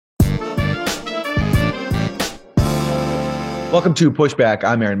Welcome to Pushback.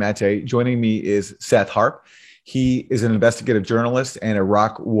 I'm Aaron Mate. Joining me is Seth Harp. He is an investigative journalist and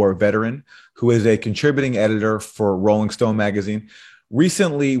Iraq War veteran who is a contributing editor for Rolling Stone magazine.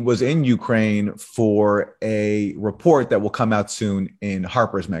 Recently was in Ukraine for a report that will come out soon in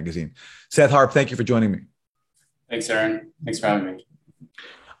Harper's magazine. Seth Harp, thank you for joining me. Thanks, Aaron. Thanks for having me.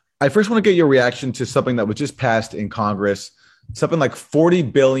 I first want to get your reaction to something that was just passed in Congress, something like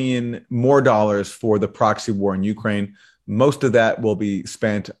 $40 billion more dollars for the proxy war in Ukraine. Most of that will be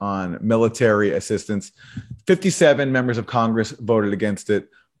spent on military assistance. 57 members of Congress voted against it.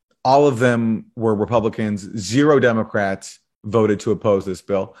 All of them were Republicans. 0 Democrats voted to oppose this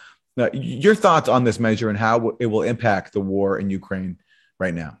bill. Now, your thoughts on this measure and how it will impact the war in Ukraine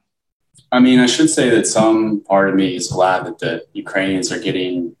right now? I mean, I should say that some part of me is glad that the Ukrainians are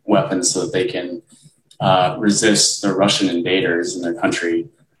getting weapons so that they can resist the Russian invaders in their country.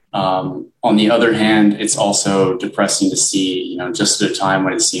 On the other hand, it's also depressing to see, just at a time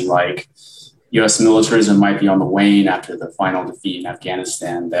when it seemed like U.S. militarism might be on the wane after the final defeat in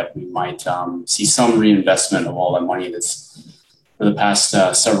Afghanistan, that we might see some reinvestment of all that money that's for the past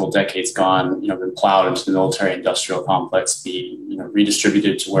several decades gone, been plowed into the military-industrial complex, be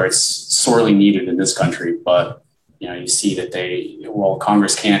redistributed to where it's sorely needed in this country. But you see that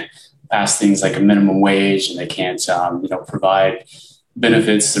Congress can't pass things like a minimum wage, and they can't provide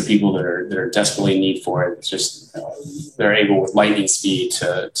benefits to people that are desperately in need for it. It's just they're able with lightning speed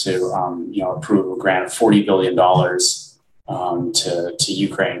to approve a grant of $40 billion to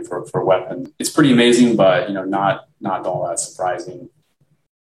Ukraine for weapons. It's pretty amazing, but not all that surprising.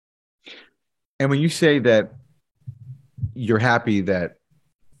 And when you say that you're happy that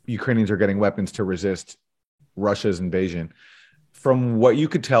Ukrainians are getting weapons to resist Russia's invasion, from what you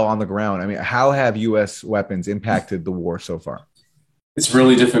could tell on the ground, I mean, how have U.S. weapons impacted the war so far? It's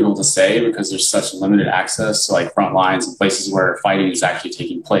really difficult to say because there's such limited access to like front lines and places where fighting is actually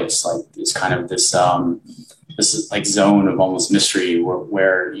taking place. Like it's kind of this like zone of almost mystery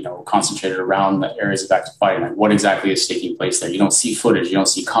where concentrated around the areas of active fighting. Like what exactly is taking place there? You don't see footage. You don't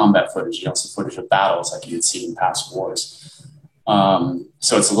see combat footage. You don't see footage of battles like you would see in past wars.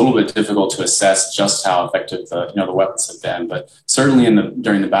 So it's a little bit difficult to assess just how effective the weapons have been. But certainly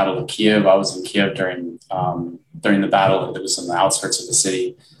during the Battle of Kiev, I was in Kiev during the battle that was on the outskirts of the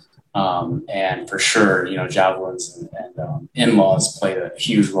city. And for sure, javelins and NLAWs played a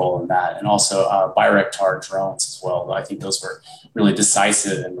huge role in that. And also Bayraktar drones as well. I think those were really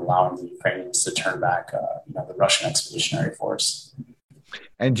decisive in allowing the Ukrainians to turn back the Russian expeditionary force.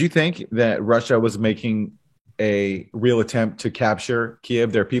 And do you think that Russia was making a real attempt to capture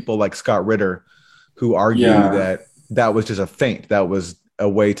Kiev? There are people like Scott Ritter who argue that was just a feint. That was a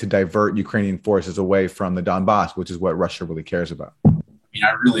way to divert Ukrainian forces away from the Donbass, which is what Russia really cares about. I mean,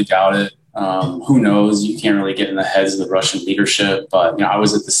 I really doubt it. Who knows? You can't really get in the heads of the Russian leadership. But I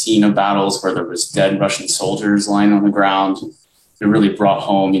was at the scene of battles where there was dead Russian soldiers lying on the ground. It really brought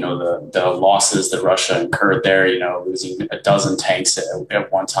home, the losses that Russia incurred there. Losing a dozen tanks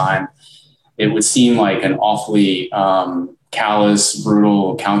at one time. It would seem like an awfully callous,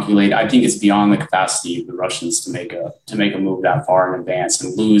 brutal, calculated. I think it's beyond the capacity of the Russians to make a move that far in advance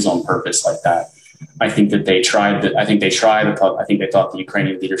and lose on purpose like that. I think that they tried. I think they thought the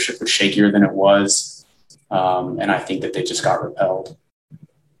Ukrainian leadership was shakier than it was, and I think that they just got repelled.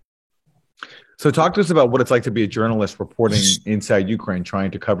 So talk to us about what it's like to be a journalist reporting inside Ukraine,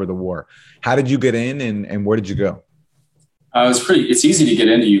 trying to cover the war. How did you get in, and where did you go? It's easy to get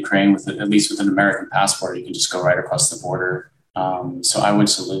into Ukraine at least with an American passport. You can just go right across the border. So I went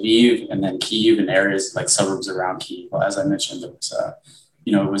to Lviv and then Kyiv and areas like suburbs around Kyiv. Well, as I mentioned, it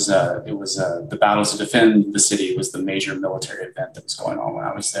was the battle to defend the city was the major military event that was going on when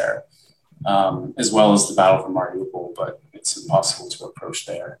I was there, as well as the battle for Mariupol. But it's impossible to approach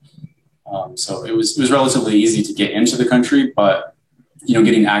there. So it was relatively easy to get into the country, but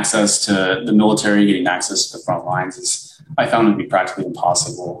getting access to the military, getting access to the front lines I found it to be practically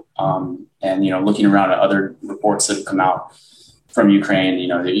impossible. And looking around at other reports that have come out from Ukraine,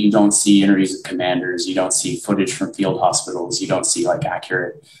 you don't see interviews with commanders, you don't see footage from field hospitals, you don't see like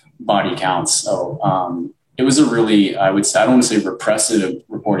accurate body counts. So it was a really, I would say, I don't want to say repressive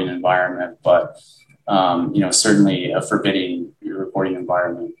reporting environment, but certainly a forbidding reporting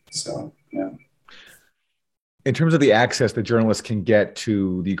environment. So yeah. In terms of the access that journalists can get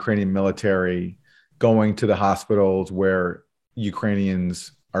to the Ukrainian military, going to the hospitals where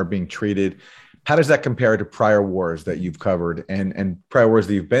Ukrainians are being treated, how does that compare to prior wars that you've covered and prior wars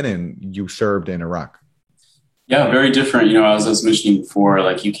that you've been in, you served in Iraq? Yeah, very different. As I was mentioning before,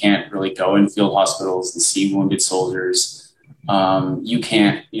 like you can't really go in field hospitals and see wounded soldiers. You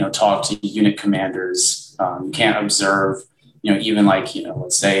can't, talk to unit commanders. You can't observe even like,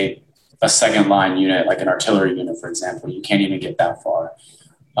 let's say a second line unit, like an artillery unit, for example, you can't even get that far.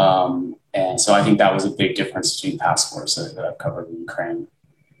 And so I think that was a big difference between past wars that I've covered in Ukraine.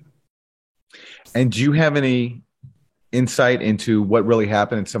 And do you have any insight into what really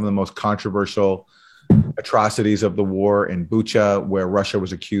happened in some of the most controversial atrocities of the war in Bucha, where Russia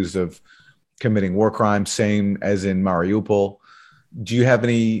was accused of committing war crimes, same as in Mariupol? Do you have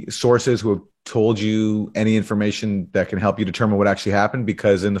any sources who have told you any information that can help you determine what actually happened?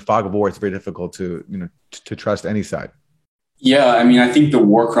 Because in the fog of war, it's very difficult to trust any side. Yeah, I mean, I think the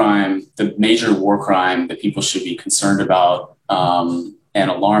major war crime that people should be concerned about and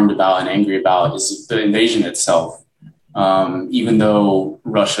alarmed about and angry about is the invasion itself. Even though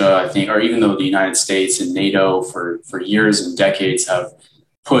Russia, I think, or even though the United States and NATO for years and decades have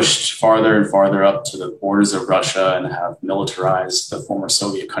pushed farther and farther up to the borders of Russia and have militarized the former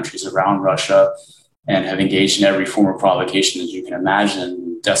Soviet countries around Russia and have engaged in every form of provocation that you can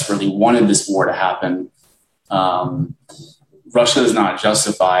imagine, desperately wanted this war to happen. Russia is not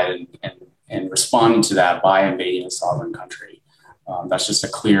justified in responding to that by invading a sovereign country. That's just a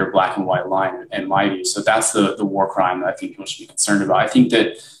clear black and white line in my view. So that's the war crime that I think people should be concerned about. I think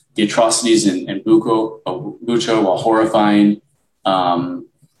that the atrocities in Bucha, while horrifying,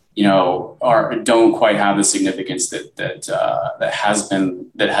 don't quite have the significance that has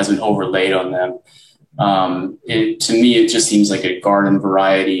been overlaid on them. To me, it just seems like a garden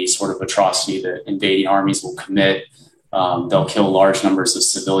variety sort of atrocity that invading armies will commit. They'll kill large numbers of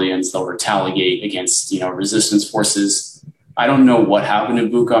civilians. They'll retaliate against, resistance forces. I don't know what happened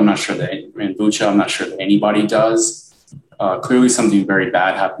in Bucha. I'm not sure that in Bucha. I'm not sure that anybody does. Clearly, something very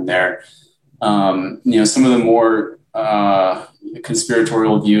bad happened there. Some of the more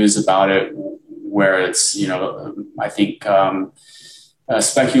conspiratorial views about it, where it's, I think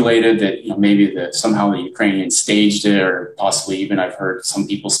speculated that maybe somehow the Ukrainians staged it, or possibly even I've heard some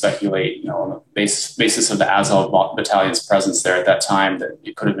people speculate, on the basis of the Azov battalion's presence there at that time, that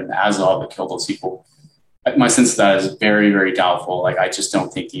it could have been Azov that killed those people. My sense of that is very, very doubtful. Like, I just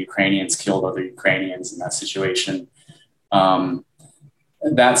don't think the Ukrainians killed other Ukrainians in that situation.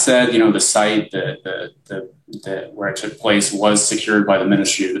 That said, the site, where it took place was secured by the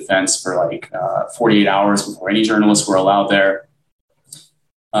Ministry of Defense for 48 hours before any journalists were allowed there.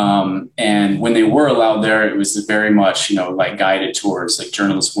 And when they were allowed there, it was very much, guided tours. Like,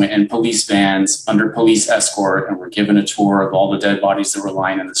 journalists went in police vans under police escort and were given a tour of all the dead bodies that were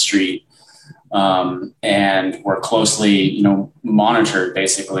lying in the street. And were closely, monitored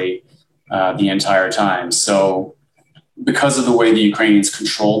basically the entire time. So because of the way the Ukrainians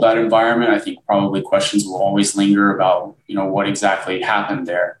controlled that environment, I think probably questions will always linger about, what exactly happened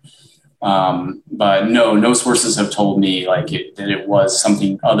there. But no sources have told me that it was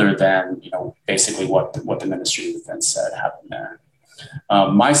something other than, basically what the Ministry of Defense said happened there.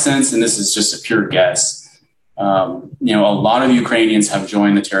 My sense, and this is just a pure guess, a lot of Ukrainians have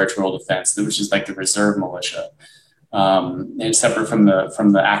joined the territorial defense, which is like the reserve militia. It's separate from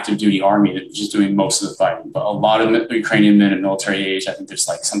the active duty army, which is doing most of the fighting. But a lot of Ukrainian men in military age, I think there's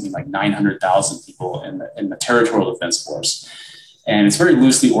something like 900,000 people in the territorial defense force. And it's very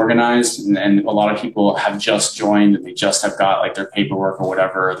loosely organized, and a lot of people have just joined, and they just have got their paperwork or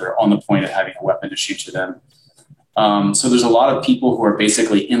whatever. They're on the point of having a weapon to shoot to them. So there's a lot of people who are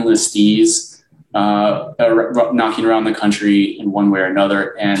basically enlistees, knocking around the country in one way or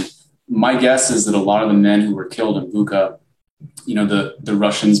another. And my guess is that a lot of the men who were killed in Bucha, the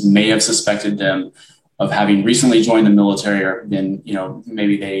Russians may have suspected them of having recently joined the military, or been,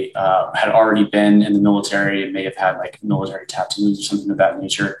 maybe they had already been in the military and may have had military tattoos or something of that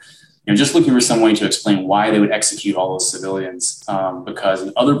nature. Just looking for some way to explain why they would execute all those civilians. Because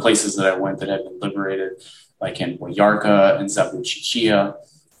in other places that I went that had been liberated, like in Boyarka and Zaporizhzhia,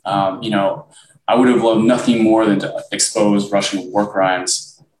 I would have loved nothing more than to expose Russian war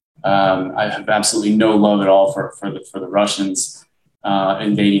crimes. I have absolutely no love at all for the Russians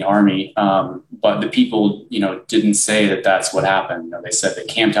invading army. But the people, didn't say that that's what happened. They said they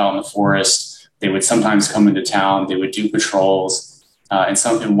camped out in the forest. They would sometimes come into town. They would do patrols.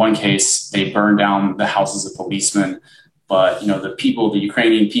 In one case, they burned down the houses of policemen. But, the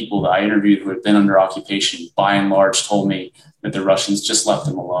Ukrainian people that I interviewed who had been under occupation, by and large, told me that the Russians just left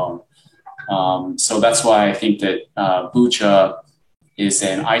them alone. So that's why I think that Bucha is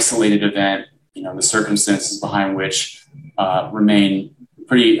an isolated event. The circumstances behind which remain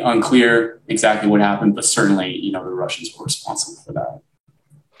pretty unclear exactly what happened, but certainly, the Russians were responsible for that.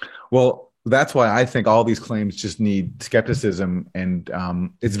 Well, that's why I think all these claims just need skepticism, and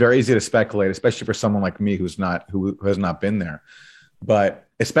it's very easy to speculate, especially for someone like me who has not been there. But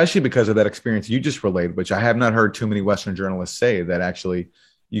especially because of that experience you just relayed, which I have not heard too many Western journalists say, that actually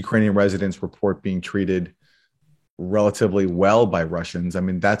Ukrainian residents report being treated relatively well by Russians. I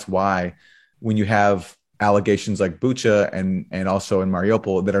mean, that's why when you have allegations like Bucha and also in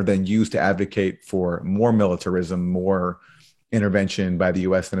Mariupol that are then used to advocate for more militarism, more intervention by the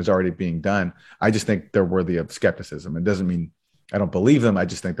US than is already being done, I just think they're worthy of skepticism. It doesn't mean I don't believe them. I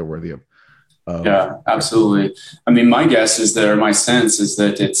just think they're worthy of yeah, absolutely. I mean, my guess is that, or my sense is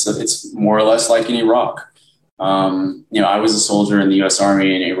that it's more or less like in Iraq. I was a soldier in the U.S.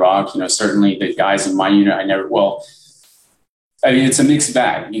 Army in Iraq. Certainly the guys in my unit, it's a mixed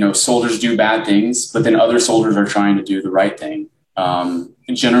bag. Soldiers do bad things, but then other soldiers are trying to do the right thing.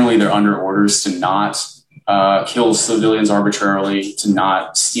 Generally, they're under orders to not kill civilians arbitrarily, to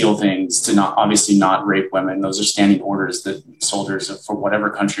not steal things, to obviously not rape women. Those are standing orders that soldiers for whatever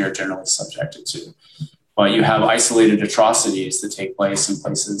country are generally subjected to. But you have isolated atrocities that take place in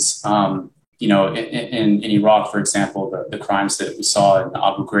places. In Iraq, for example, the crimes that we saw in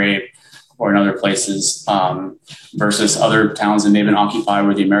Abu Ghraib or in other places versus other towns that may have been occupied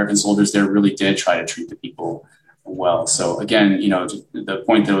where the American soldiers there really did try to treat the people well. So again, the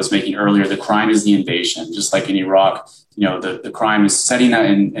point that I was making earlier, the crime is the invasion. Just like in Iraq, the crime is setting that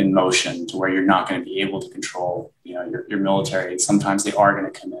in motion to where you're not going to be able to control, your military. And sometimes they are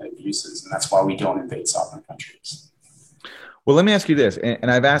going to commit abuses. And that's why we don't invade sovereign countries. Well, let me ask you this,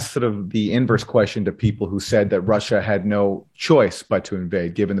 and I've asked sort of the inverse question to people who said that Russia had no choice but to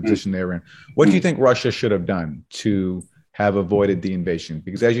invade, given the position they were in. What do you think Russia should have done to have avoided the invasion?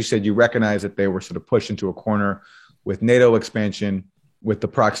 Because as you said, you recognize that they were sort of pushed into a corner with NATO expansion, with the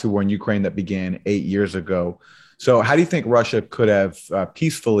proxy war in Ukraine that began 8 years ago. So how do you think Russia could have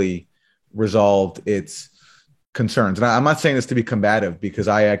peacefully resolved its concerns? And I'm not saying this to be combative, because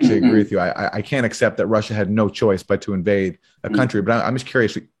I actually agree with you. I can't accept that Russia had no choice but to invade a country, but I'm just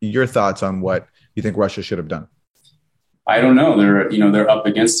curious your thoughts on what you think Russia should have done. I don't know. They're up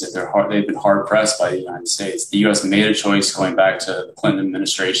against it. They've been hard pressed by the United States. The U.S. made a choice going back to the Clinton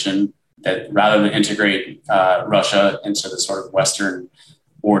administration that rather than integrate Russia into the sort of Western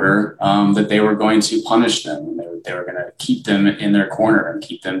order, that they were going to punish them. And they were going to keep them in their corner and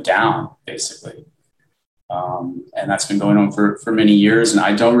keep them down, basically. And that's been going on for many years. And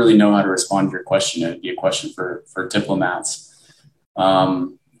I don't really know how to respond to your question. It'd be a question for diplomats.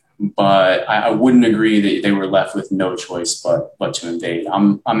 But I wouldn't agree that they were left with no choice but to invade.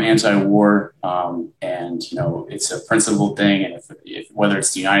 I'm anti-war, and it's a principled thing. And if whether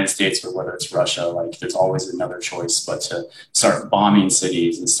it's the United States or whether it's Russia, like there's always another choice but to start bombing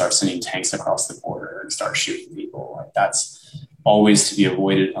cities and start sending tanks across the border and start shooting people. Like that's always to be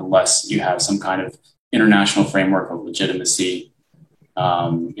avoided unless you have some kind of international framework of legitimacy,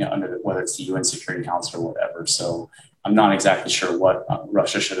 under whether it's the UN Security Council or whatever. So I'm not exactly sure what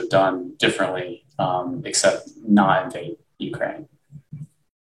Russia should have done differently, except not invade Ukraine.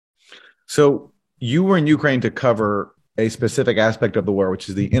 So you were in Ukraine to cover a specific aspect of the war, which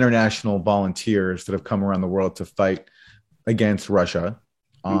is the international volunteers that have come around the world to fight against Russia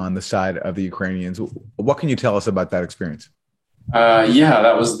on the side of the Ukrainians. What can you tell us about that experience?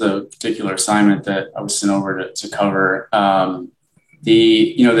 That was the particular assignment that I was sent over to cover. I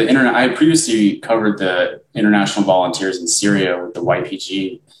previously covered the international volunteers in Syria with the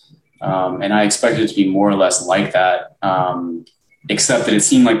YPG, and I expected it to be more or less like that, except that it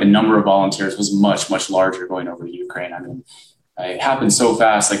seemed like the number of volunteers was much, much larger going over to Ukraine. I mean, it happened so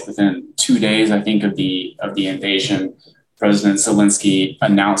fast, like within 2 days, I think, of the invasion, President Zelensky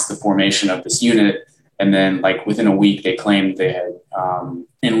announced the formation of this unit. And then like within a week, they claimed they had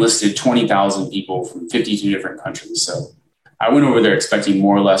enlisted 20,000 people from 52 different countries. So I went over there expecting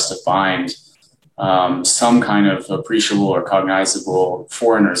more or less to find some kind of appreciable or cognizable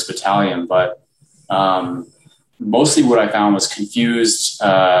foreigners battalion. But mostly what I found was confused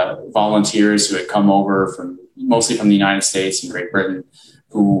volunteers who had come over mostly from the United States and Great Britain,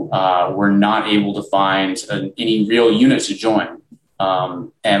 who were not able to find any real unit to join.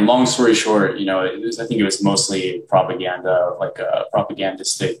 And long story short, I think it was mostly propaganda, like a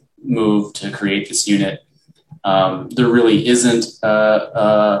propagandistic move to create this unit. There really isn't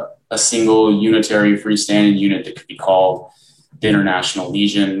a single unitary freestanding unit that could be called the International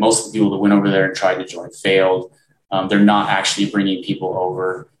Legion. Most of the people that went over there and tried to join failed. They're not actually bringing people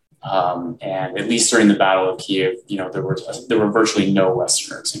over. And at least during the Battle of Kiev, there were virtually no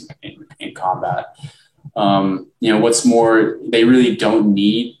Westerners in combat. What's more, they really don't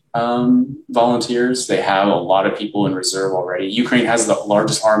need volunteers. They have a lot of people in reserve already. Ukraine has the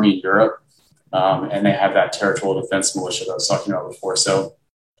largest army in Europe, and they have that territorial defense militia that I was talking about before. So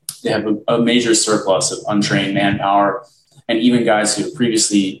they have a major surplus of untrained manpower. and even guys who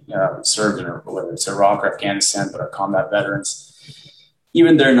previously served in, whether it's Iraq or Afghanistan, but are combat veterans.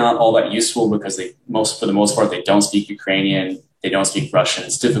 Even they're not all that useful because for the most part, they don't speak Ukrainian, they don't speak Russian.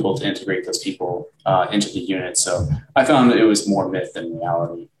 It's difficult to integrate those people into the unit. So I found that it was more myth than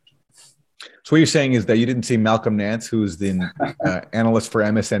reality. So what you're saying is that you didn't see Malcolm Nance, who's the analyst for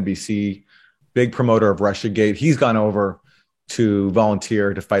MSNBC, big promoter of Russiagate. He's gone over to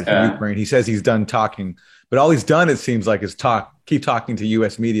volunteer to fight for Ukraine. He says he's done talking, but all he's done, it seems like, is keep talking to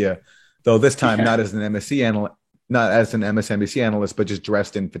U.S. media, though this time not as an MSNBC analyst, but just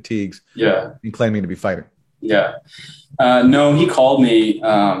dressed in fatigues and claiming to be fighting. No, he called me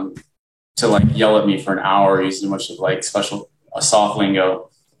to like yell at me for an hour using a bunch of like soft lingo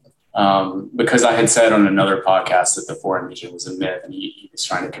because I had said on another podcast that the Foreign Legion was a myth, and he was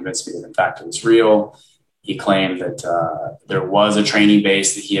trying to convince me that in fact it was real. He claimed that there was a training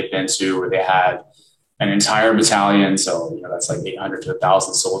base that he had been to where they had an entire battalion. So, that's like 800 to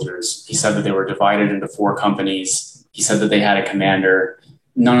 1,000 soldiers. He said that they were divided into 4 companies. He said that they had a commander.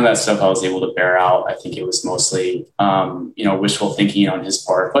 None of that stuff I was able to bear out. I think it was mostly, wishful thinking on his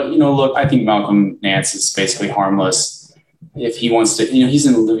part. But, look, I think Malcolm Nance is basically harmless. If he wants to, he's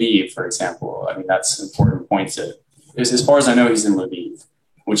in Lviv, for example. I mean, that's an important point as far as I know, he's in Lviv,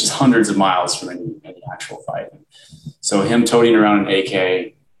 which is hundreds of miles from any actual fighting. So him toting around an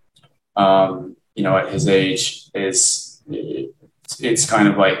AK, at his age it's kind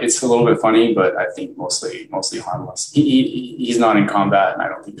of like, it's a little bit funny, but I think mostly harmless. He's not in combat, and I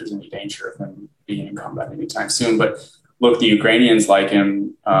don't think there's any danger of him being in combat anytime soon. But look, the Ukrainians like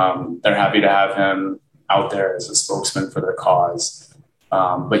him. They're happy to have him out there as a spokesman for their cause.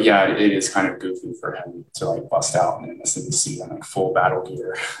 But yeah, it is kind of goofy for him to like bust out in MSNBC on like full battle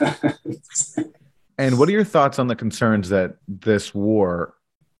gear. And what are your thoughts on the concerns that this war,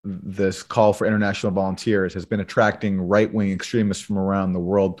 this call for international volunteers, has been attracting right-wing extremists from around the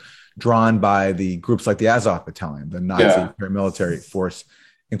world, drawn by the groups like the Azov Battalion, the Nazi paramilitary force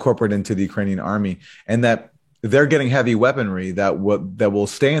incorporated into the Ukrainian army, and that they're getting heavy weaponry that will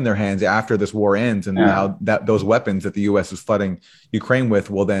stay in their hands after this war ends, and how that those weapons that the U.S. is flooding Ukraine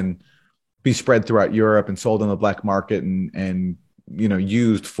with will then be spread throughout Europe and sold on the black market and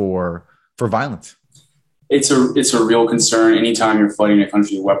used for violence. It's a real concern anytime you're fighting a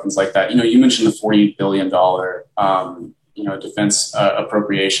country with weapons like that. You mentioned the $40 billion, defense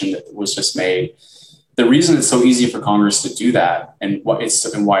appropriation that was just made. The reason it's so easy for Congress to do that, and why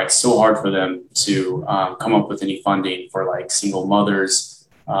it's so hard for them to come up with any funding for like single mothers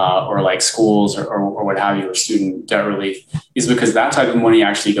or like schools or what have you, or student debt relief, is because that type of money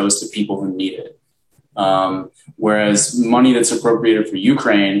actually goes to people who need it. Whereas money that's appropriated for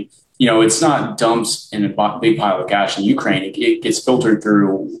Ukraine, it's not dumped in a big pile of cash in Ukraine. It gets filtered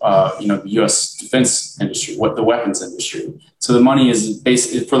through, the U.S. defense industry, the weapons industry. So the money is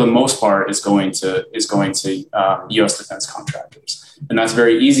basically, for the most part, is going to U.S. defense contractors, and that's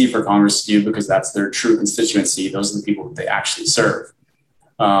very easy for Congress to do because that's their true constituency. Those are the people that they actually serve,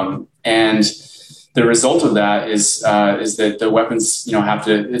 and the result of that is that the weapons, have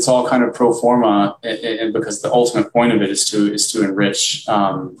to. It's all kind of pro forma, and because the ultimate point of it is to enrich.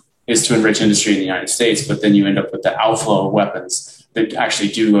 Is to enrich industry in the United States, but then you end up with the outflow of weapons that actually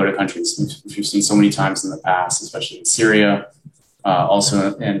do go to countries, which we've seen so many times in the past, especially in Syria,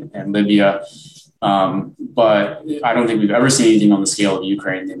 also in Libya. But I don't think we've ever seen anything on the scale of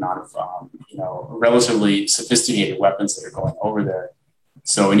Ukraine, the amount of relatively sophisticated weapons that are going over there.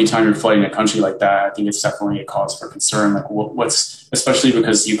 So anytime you're fighting a country like that, I think it's definitely a cause for concern. Like especially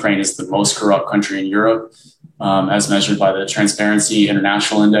because Ukraine is the most corrupt country in Europe. As measured by the Transparency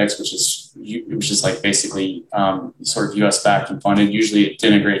International Index, which is like basically sort of U.S. backed and funded. Usually it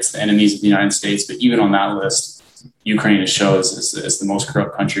denigrates the enemies of the United States, but even on that list, Ukraine is shown as the most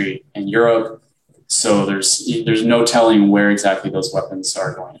corrupt country in Europe. So there's no telling where exactly those weapons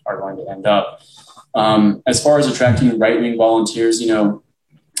are going to end up. As far as attracting right-wing volunteers,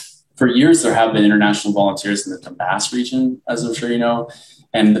 for years there have been international volunteers in the Donbass region, as I'm sure you know.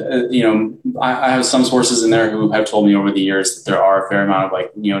 And, I have some sources in there who have told me over the years that there are a fair amount of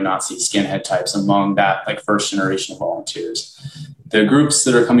like neo-Nazi skinhead types among that like first generation of volunteers. The groups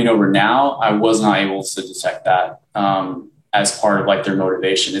that are coming over now, I was not able to detect that as part of like their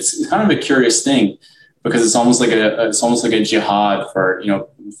motivation. It's kind of a curious thing because it's almost like a jihad for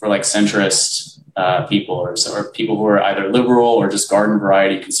like centrist people or people who are either liberal or just garden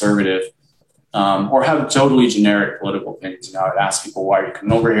variety conservative. Or have totally generic political opinions. I'd ask people, why are you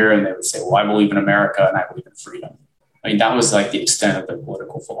coming over here? And they would say, well, I believe in America and I believe in freedom. I mean, that was like the extent of their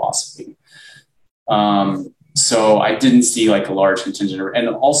political philosophy. So I didn't see like a large contingent. And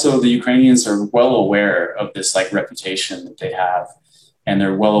also the Ukrainians are well aware of this like reputation that they have. And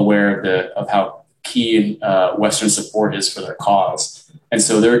they're well aware of how key Western support is for their cause. And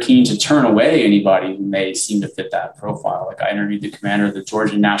so they're keen to turn away anybody who may seem to fit that profile. Like I interviewed the commander of the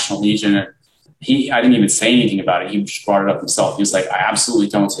Georgian National Legion, and I didn't even say anything about it. He just brought it up himself. He was like, I absolutely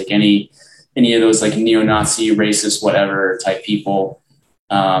don't take any of those like neo-Nazi, racist, whatever type people.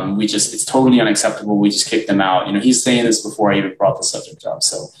 It's totally unacceptable. We just kick them out. He's saying this before I even brought the subject up.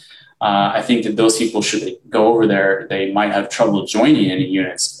 So I think that those people, should they go over there, they might have trouble joining any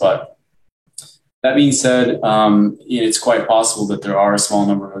units. But that being said, it's quite possible that there are a small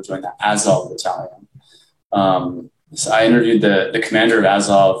number who join the Azov battalion. So I interviewed the commander of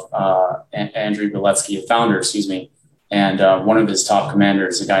Azov, Andriy Beletsky, the founder, excuse me, and one of his top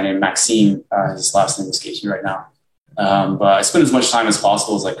commanders, a guy named Maxim. His last name escapes me right now. But I spent as much time as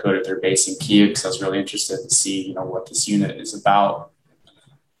possible as I could at their base in Kyiv because I was really interested to see, what this unit is about.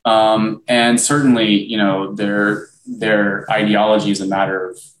 And certainly, their ideology is a matter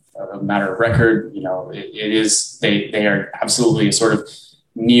of record. They are absolutely a sort of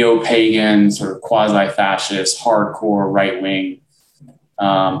neo-pagan, sort of quasi-fascist, hardcore right-wing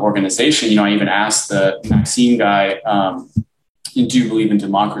organization. I even asked the Maxime guy, do you believe in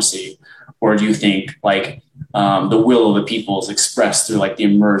democracy, or do you think like the will of the people is expressed through like the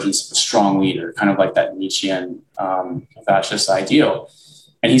emergence of a strong leader, kind of like that Nietzschean fascist ideal?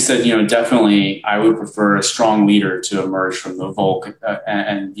 And he said, definitely, I would prefer a strong leader to emerge from the Volk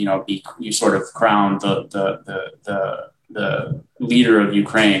and you sort of crown the leader of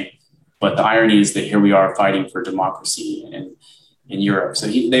Ukraine. But the irony is that here we are fighting for democracy in Europe. So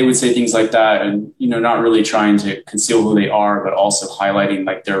they would say things like that, and not really trying to conceal who they are, but also highlighting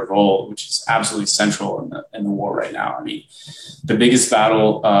like their role, which is absolutely central in the war right now. I mean, the biggest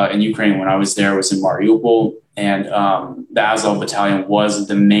battle in Ukraine when I was there was in Mariupol, and the Azov battalion was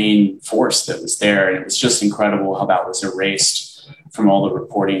the main force that was there, and it was just incredible how that was erased from all the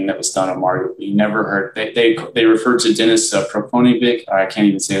reporting that was done on Mariupol. You never heard they referred to Denis Prokonovic. I can't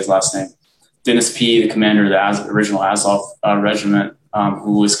even say his last name. Denis P., the commander of the original Azov regiment,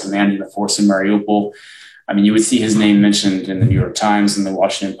 who was commanding the force in Mariupol. I mean, you would see his name mentioned in the New York Times and the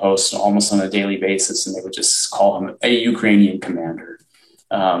Washington Post almost on a daily basis, and they would just call him a Ukrainian commander.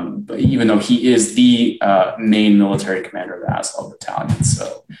 But even though he is the main military commander of the Azov battalion.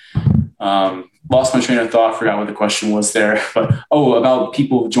 So lost my train of thought, forgot what the question was there. But, about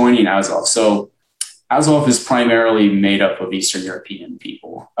people joining Azov. So Azov is primarily made up of Eastern European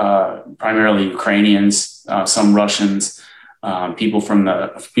people, primarily Ukrainians, some Russians, people from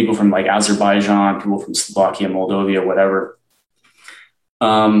like Azerbaijan, people from Slovakia, Moldova, whatever.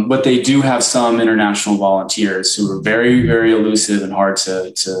 But they do have some international volunteers who are very, very elusive and hard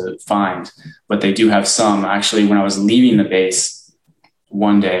to find. But they do have some. Actually, when I was leaving the base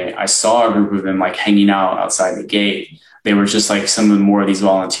one day, I saw a group of them like hanging out outside the gate. They were just like some of more of these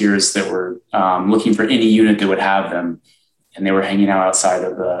volunteers that were looking for any unit that would have them. And they were hanging out outside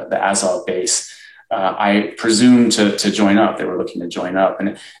of the Azov base. I presume to join up. They were looking to join up, and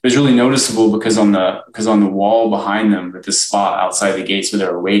it was really noticeable because on the wall behind them, at the spot outside the gates where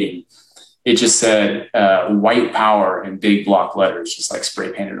they were waiting, it just said "White Power" in big block letters, just like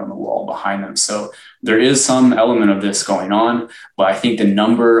spray painted on the wall behind them. So there is some element of this going on, but I think the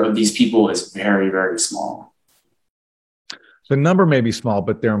number of these people is very, very small. The number may be small,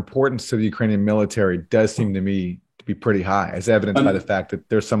 but their importance to the Ukrainian military does seem to me to be pretty high, as evidenced by the fact that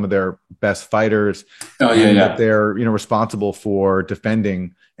they're some of their best fighters. That they're responsible for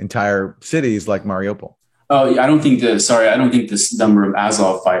defending entire cities like Mariupol. I don't think this number of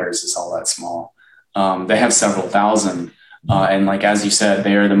Azov fighters is all that small. They have several thousand, and like as you said,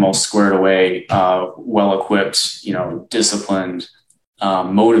 they are the most squared away, well equipped, disciplined,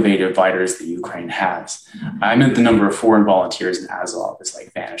 motivated fighters that Ukraine has. I meant the number of foreign volunteers in Azov is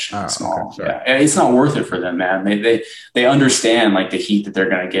like vanishing small. Okay, yeah, it's not worth it for them, man. They understand like the heat that they're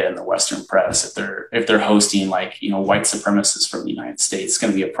going to get in the Western press if they're hosting like white supremacists from the United States. It's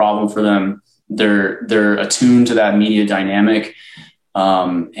going to be a problem for them. They're attuned to that media dynamic,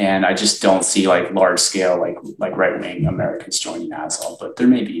 and I just don't see like large scale like right wing Americans joining Azov. But there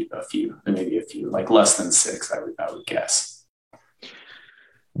may be a few. Like less than 6, I would guess.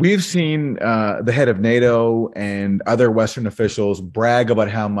 We've seen the head of NATO and other Western officials brag about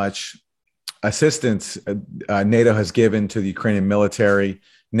how much assistance NATO has given to the Ukrainian military.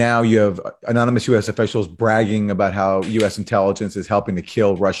 Now you have anonymous U.S. officials bragging about how U.S. intelligence is helping to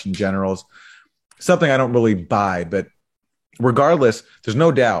kill Russian generals. Something I don't really buy, but regardless, there's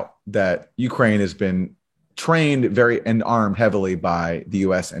no doubt that Ukraine has been trained and armed heavily by the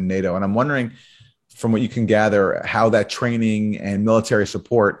U.S. and NATO. And I'm wondering, from what you can gather, how that training and military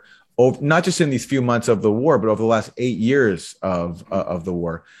support, not just in these few months of the war, but over the last 8 years of the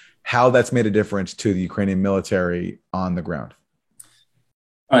war, how that's made a difference to the Ukrainian military on the ground?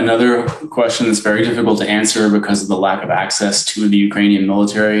 Another question that's very difficult to answer because of the lack of access to the Ukrainian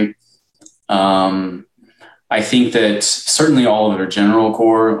military. I think that certainly all of their general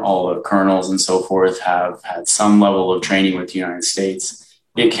corps, all of the colonels and so forth have had some level of training with the United States.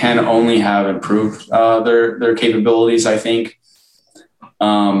 It can only have improved their capabilities, I think.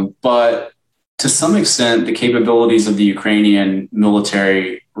 But to some extent, the capabilities of the Ukrainian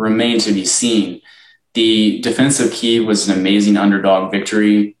military remain to be seen. The defense of Kyiv was an amazing underdog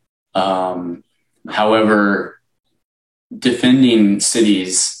victory. However, defending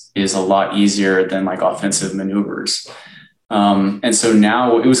cities is a lot easier than like offensive maneuvers. And so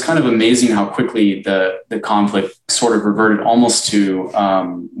now it was kind of amazing how quickly the conflict sort of reverted almost to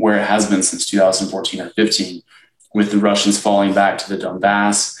where it has been since 2014 or 15, with the Russians falling back to the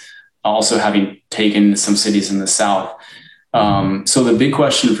Donbass, also having taken some cities in the south. So the big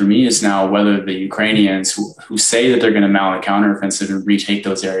question for me is now whether the Ukrainians who say that they're going to mount a counteroffensive and retake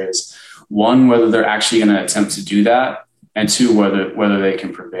those areas, one, whether they're actually going to attempt to do that, and two, whether they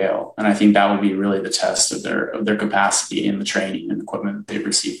can prevail. And I think that will be really the test of their capacity and the training and equipment that they've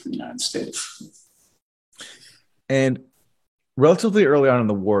received from the United States. And relatively early on in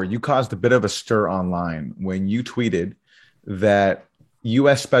the war, you caused a bit of a stir online when you tweeted that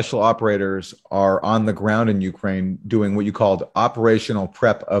U.S. special operators are on the ground in Ukraine doing what you called operational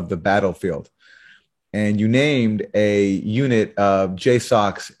prep of the battlefield. And you named a unit of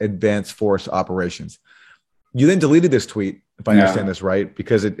JSOC's Advanced Force Operations. You then deleted this tweet, if I understand this right,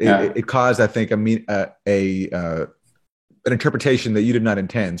 because it caused, I think, an interpretation that you did not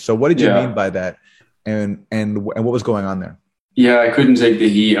intend. So what did you mean by that, and what was going on there? Yeah, I couldn't take the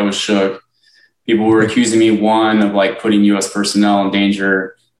heat. I was shook. People were accusing me, one, of like putting U.S. personnel in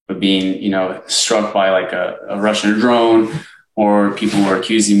danger of being, struck by like a Russian drone, or people were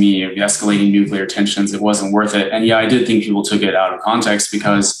accusing me of escalating nuclear tensions. It wasn't worth it. And yeah, I did think people took it out of context,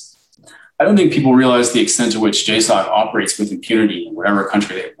 because I don't think people realize the extent to which JSOC operates with impunity in whatever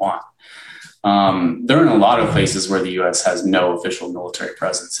country they want. There are a lot of places where the U.S. has no official military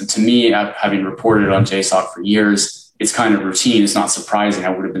presence. And to me, having reported on JSOC for years, it's kind of routine. It's not surprising. I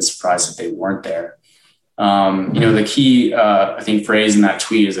would have been surprised if they weren't there. The key, I think, phrase in that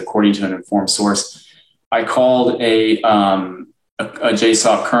tweet is, according to an informed source. I called a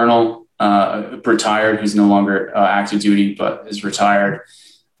JSOC colonel, retired, who's no longer active duty, but is retired,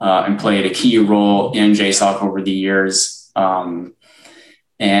 and played a key role in JSOC over the years.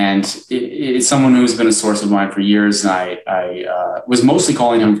 And it's someone who's been a source of mine for years. And I was mostly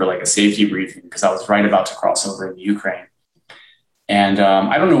calling him for like a safety briefing, because I was right about to cross over into Ukraine. And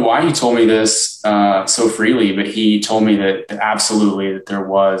I don't know why he told me this so freely, but he told me that absolutely that there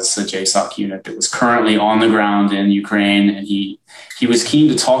was a JSOC unit that was currently on the ground in Ukraine. And he was keen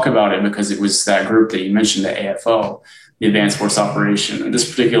to talk about it because it was that group that you mentioned, the AFO, the Advanced Force Operation. And this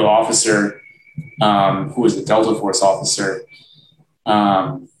particular officer, who was the Delta Force officer,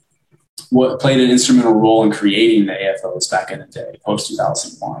 played an instrumental role in creating the AFOs back in the day, post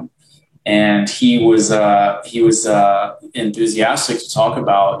 2001. And he was enthusiastic to talk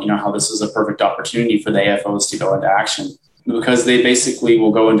about, how this is a perfect opportunity for the AFOs to go into action, because they basically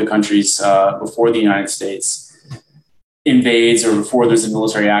will go into countries before the United States invades, or before there's a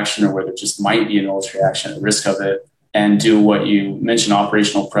military action, or where there just might be a military action, at risk of it, and do what you mentioned,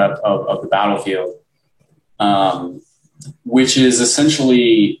 operational prep of the battlefield, which is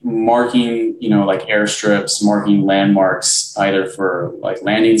essentially marking, like airstrips, marking landmarks, either for like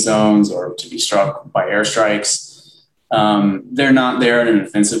landing zones or to be struck by airstrikes. They're not there in an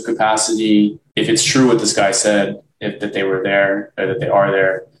offensive capacity. If it's true what this guy said, that they were there, or that they are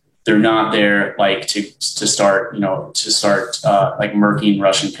there, they're not there like to start like murking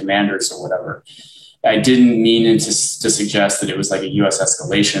Russian commanders or whatever. I didn't mean to suggest that it was like a U.S.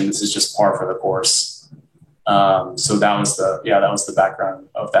 escalation. This is just par for the course. So that was the background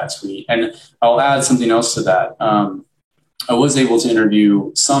of that tweet. And I'll add something else to that. I was able to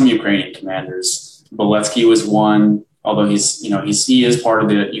interview some Ukrainian commanders. Beletsky was one, although he is part of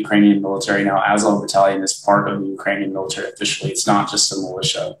the Ukrainian military now. Azov Battalion is part of the Ukrainian military officially. It's not just a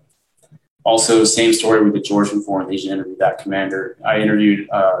militia. Also, same story with the Georgian Foreign Legion. Interviewed that commander. I interviewed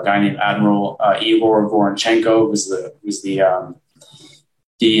a guy named Admiral Igor Voronchenko, who's the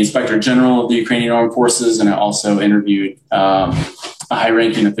Inspector General of the Ukrainian Armed Forces, and I also interviewed a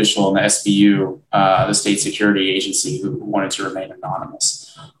high-ranking official in the SBU, the State Security Agency, who wanted to remain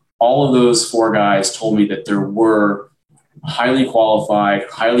anonymous. All of those four guys told me that there were highly qualified,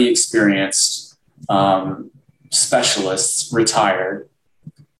 highly experienced specialists retired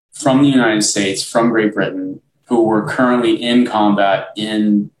from the United States, from Great Britain, who were currently in combat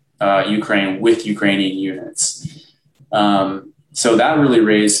in Ukraine with Ukrainian units. So that really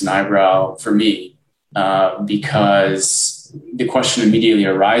raised an eyebrow for me because the question immediately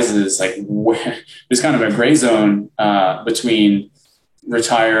arises like, there's kind of a gray zone between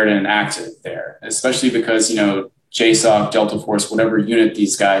retired and active there, especially because, JSOC, Delta Force, whatever unit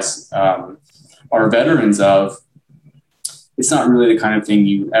these guys are veterans of, it's not really the kind of thing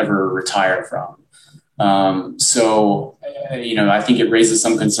you ever retire from. I think it raises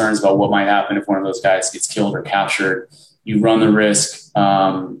some concerns about what might happen if one of those guys gets killed or captured. You run the risk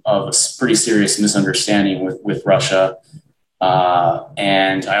of a pretty serious misunderstanding with Russia.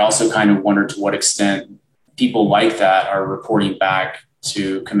 And I also kind of wonder to what extent people like that are reporting back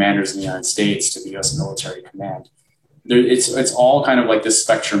to commanders in the United States, to the U.S. military command. It's all kind of like this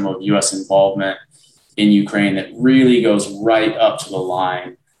spectrum of U.S. involvement in Ukraine that really goes right up to the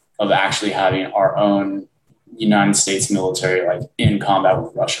line of actually having our own United States military like in combat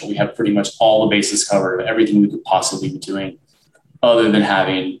with Russia. We have pretty much all the bases covered of everything we could possibly be doing, other than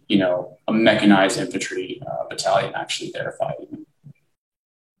having a mechanized infantry battalion actually there fighting.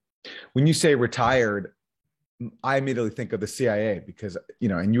 When you say retired, I immediately think of the CIA because,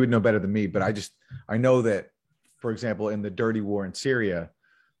 and you would know better than me, but I know that, for example, in the dirty war in Syria,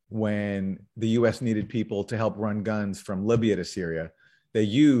 when the US needed people to help run guns from Libya to Syria, they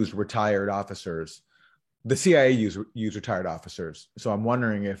used retired officers. The CIA used retired officers. So I'm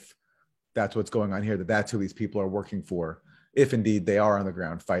wondering if that's what's going on here, that's who these people are working for, if indeed they are on the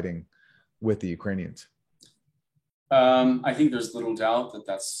ground fighting with the Ukrainians. I think there's little doubt that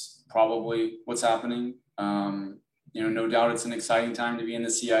that's probably what's happening. No doubt it's an exciting time to be in the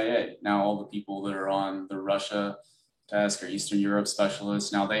CIA. Now, all the people that are on the Russia desk or Eastern Europe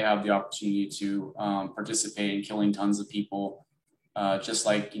specialists, now they have the opportunity to participate in killing tons of people, just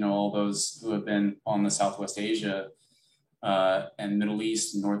like, all those who have been on the Southwest Asia and Middle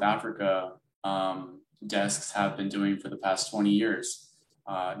East and North Africa desks have been doing for the past 20 years.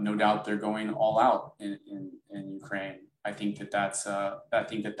 No doubt they're going all out in Ukraine. I think that's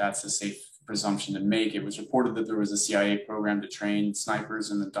a safe presumption to make. It was reported that there was a CIA program to train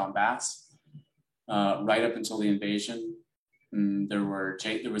snipers in the Donbass right up until the invasion. There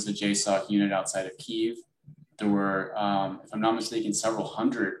was a JSOC unit outside of Kyiv. There were, if I'm not mistaken, several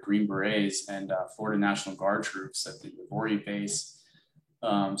hundred Green Berets and Florida National Guard troops at the Yavory base.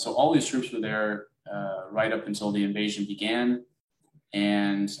 So all these troops were there right up until the invasion began.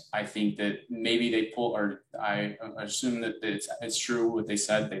 And I think that maybe they pulled, or I assume that it's true what they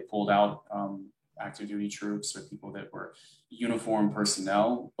said. They pulled out active duty troops or people that were uniformed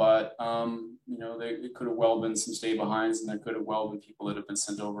personnel, but it could have well been some stay behinds, and there could have well been people that have been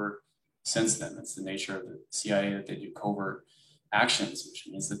sent over since then. It's the nature of the CIA that they do covert actions, which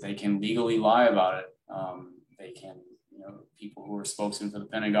means that they can legally lie about it. They can, people who are spokesmen for the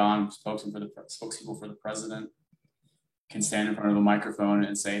Pentagon, spokespeople for the president, can stand in front of the microphone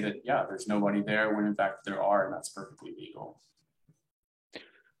and say that, yeah, there's nobody there, when in fact there are, and that's perfectly legal.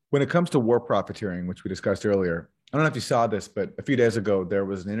 When it comes to war profiteering, which we discussed earlier, I don't know if you saw this, but a few days ago, there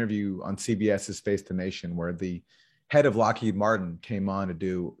was an interview on CBS's Face the Nation where the head of Lockheed Martin came on to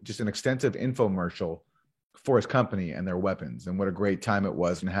do just an extensive infomercial for his company and their weapons, and what a great time it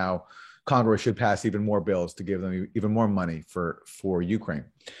was, and how Congress should pass even more bills to give them even more money for Ukraine.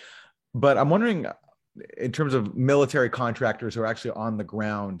 But I'm wondering, in terms of military contractors who are actually on the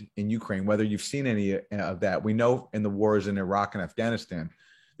ground in Ukraine, whether you've seen any of that. We know in the wars in Iraq and Afghanistan,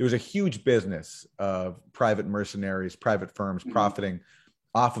 there was a huge business of private mercenaries, private firms profiting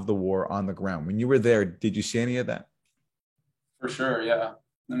off of the war on the ground. When you were there, did you see any of that? For sure, yeah.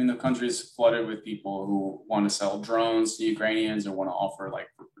 I mean, the country's flooded with people who want to sell drones to Ukrainians or want to offer like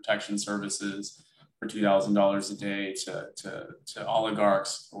protection services for $2,000 a day to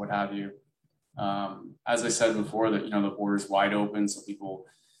oligarchs or what have you. As I said before, that the border is wide open, so people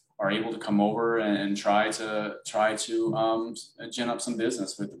are able to come over and try to gin up some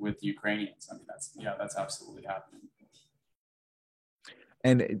business with the Ukrainians. I mean, that's absolutely happening.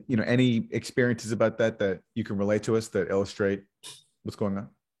 And any experiences about that you can relate to us that illustrate what's going on?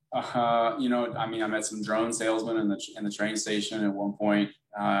 I mean, I met some drone salesmen in the train station at one point.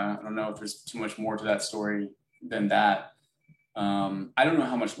 I don't know if there's too much more to that story than that. I don't know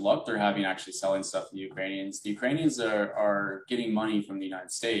how much luck they're having actually selling stuff to the Ukrainians. The Ukrainians are getting money from the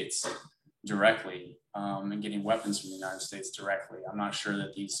United States directly and getting weapons from the United States directly. I'm not sure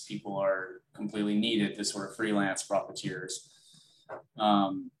that these people are completely needed, this sort of freelance profiteers.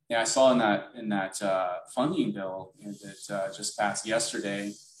 I saw in that funding bill that just passed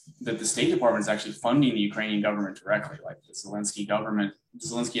yesterday, that the State Department is actually funding the Ukrainian government directly, like the Zelensky government, the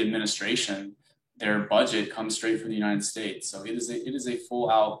Zelensky administration. Their budget comes straight from the United States, so it is a full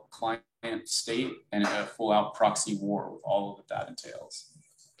out client state and a full out proxy war with all of what that entails.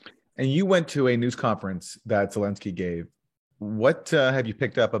 And you went to a news conference that Zelensky gave. What have you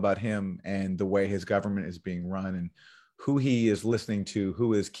picked up about him and the way his government is being run and who he is listening to,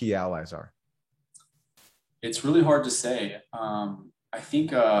 who his key allies are? It's really hard to say. I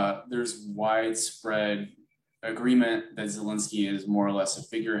think there's widespread agreement that Zelensky is more or less a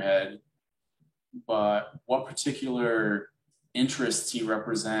figurehead, but what particular interests he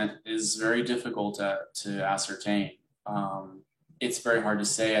represent is very difficult to ascertain. It's very hard to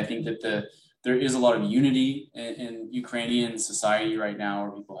say. I think that there is a lot of unity in Ukrainian society right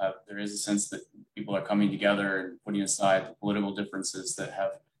now, where there is a sense that people are coming together and putting aside the political differences that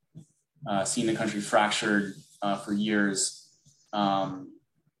have seen the country fractured for years.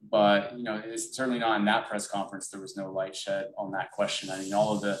 But it's certainly not in that press conference. There was no light shed on that question. I mean,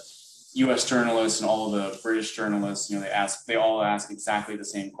 all of the U.S. journalists and all of the British journalists, they all ask exactly the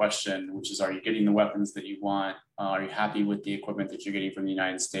same question, which is, are you getting the weapons that you want? Are you happy with the equipment that you're getting from the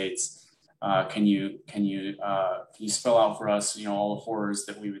United States? Can you spell out for us, all the horrors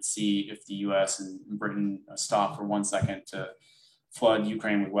that we would see if the U.S. and Britain stopped for 1 second to flood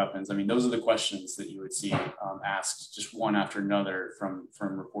Ukraine with weapons? I mean, those are the questions that you would see asked just one after another from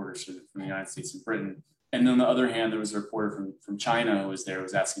reporters from the United States and Britain. And then on the other hand, there was a reporter from China who was there, who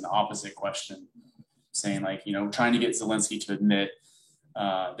was asking the opposite question, saying trying to get Zelensky to admit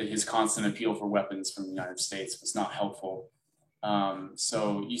that his constant appeal for weapons from the United States was not helpful.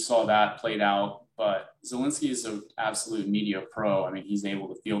 So you saw that played out, but Zelensky is an absolute media pro. I mean, he's able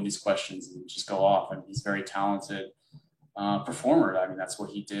to field these questions and just go off. I mean, he's a very talented performer. I mean, that's what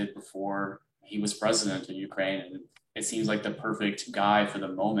he did before he was president of Ukraine. And it seems like the perfect guy for the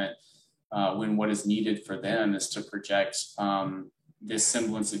moment, when what is needed for them is to project this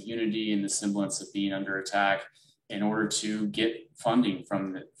semblance of unity and the semblance of being under attack in order to get funding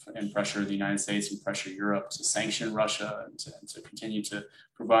and pressure the United States and pressure Europe to sanction Russia and to continue to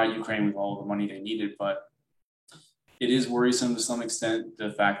provide Ukraine with all the money they needed. But it is worrisome to some extent,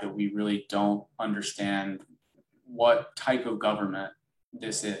 the fact that we really don't understand what type of government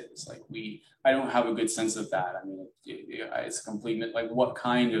this is. I don't have a good sense of that. I mean, it's complete, what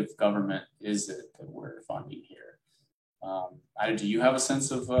kind of government is it that we're funding here? Do you have a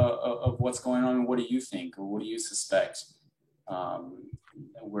sense of what's going on, and what do you think, or what do you suspect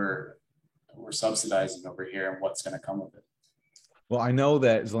we're subsidizing over here, and what's going to come of it? Well, I know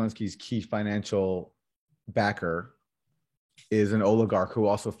that Zelensky's key financial backer is an oligarch who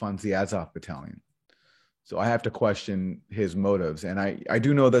also funds the Azov battalion. So I have to question his motives. And I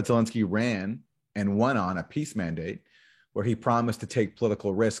do know that Zelensky ran and won on a peace mandate where he promised to take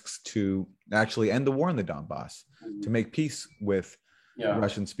political risks to actually end the war in the Donbass, to make peace with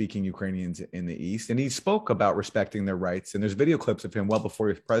Russian-speaking Ukrainians in the East. And he spoke about respecting their rights. And there's video clips of him well before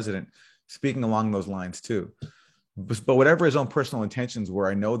he was president speaking along those lines too. But whatever his own personal intentions were,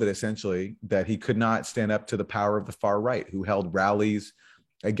 I know that essentially that he could not stand up to the power of the far right, who held rallies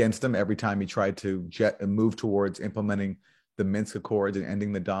against him every time he tried to move towards implementing the Minsk Accords and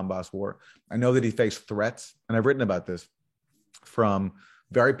ending the Donbass war. I know that he faced threats, and I've written about this, from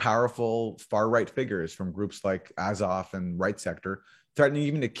very powerful far-right figures from groups like Azov and Right Sector, threatening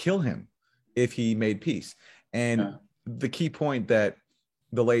even to kill him if he made peace. And the key point that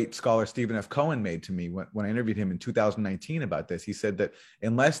the late scholar Stephen F. Cohen made to me when I interviewed him in 2019 about this, he said that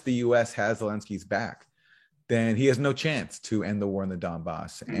unless the U.S. has Zelensky's back, then he has no chance to end the war in the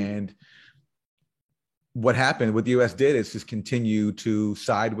Donbass. And what happened, what the U.S. did is just continue to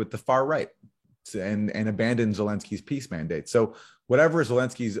side with the far right and abandon Zelensky's peace mandate. So whatever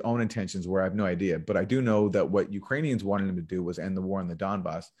Zelensky's own intentions were, I have no idea. But I do know that what Ukrainians wanted him to do was end the war in the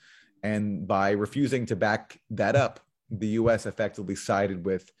Donbass. And by refusing to back that up, the U.S. effectively sided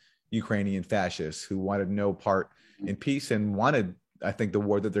with Ukrainian fascists who wanted no part in peace and wanted, I think, the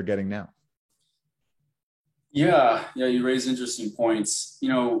war that they're getting now. Yeah, you raise interesting points.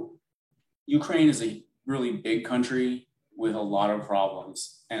 Ukraine is a really big country with a lot of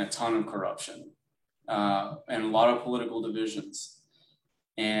problems and a ton of corruption and a lot of political divisions.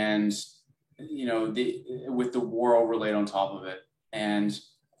 And, with the war overlaid on top of it. And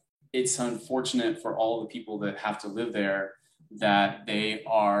it's unfortunate for all the people that have to live there that they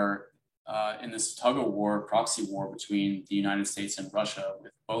are in this tug of war, proxy war between the United States and Russia,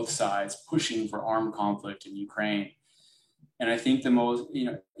 with both sides pushing for armed conflict in Ukraine. And I think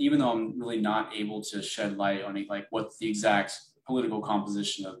even though I'm really not able to shed light on what the exact political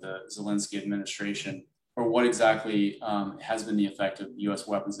composition of the Zelensky administration or what exactly has been the effect of U.S.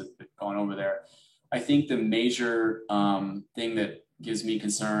 weapons that have gone over there. I think the major thing that gives me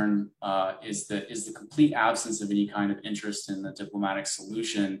concern is the complete absence of any kind of interest in the diplomatic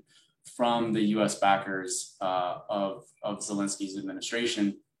solution from the U.S. backers of Zelensky's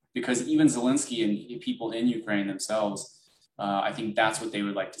administration, because even Zelensky and people in Ukraine themselves, I think that's what they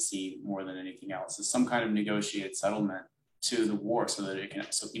would like to see more than anything else, is some kind of negotiated settlement to the war, so that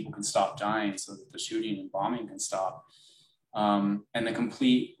so people can stop dying, so that the shooting and bombing can stop. And the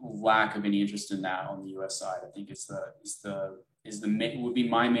complete lack of any interest in that on the U.S. side, I think, would be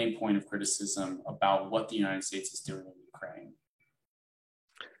my main point of criticism about what the United States is doing in Ukraine.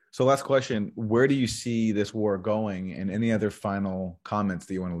 So last question, where do you see this war going, and any other final comments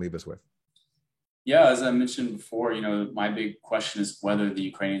that you want to leave us with? Yeah, as I mentioned before, my big question is whether the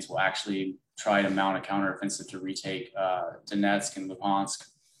Ukrainians will actually try to mount a counteroffensive to retake Donetsk and Luhansk,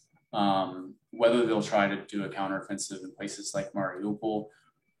 whether they'll try to do a counteroffensive in places like Mariupol,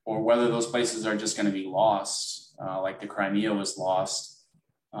 or whether those places are just going to be lost, like the Crimea was lost,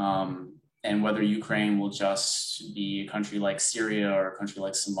 and whether Ukraine will just be a country like Syria or a country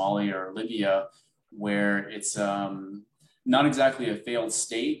like Somalia or Libya, where it's not exactly a failed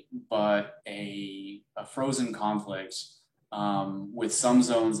state, but a frozen conflict with some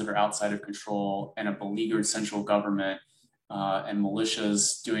zones that are outside of control and a beleaguered central government and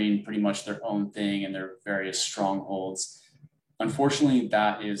militias doing pretty much their own thing in their various strongholds. Unfortunately,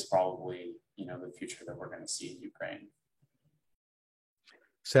 that is probably, the future that we're going to see in Ukraine.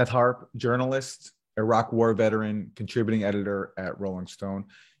 Seth Harp, journalist, Iraq war veteran, contributing editor at Rolling Stone.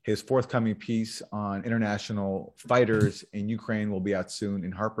 His forthcoming piece on international fighters in Ukraine will be out soon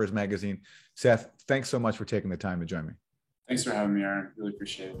in Harper's Magazine. Seth, thanks so much for taking the time to join me. Thanks for having me, Aaron. Really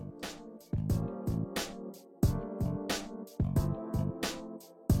appreciate it.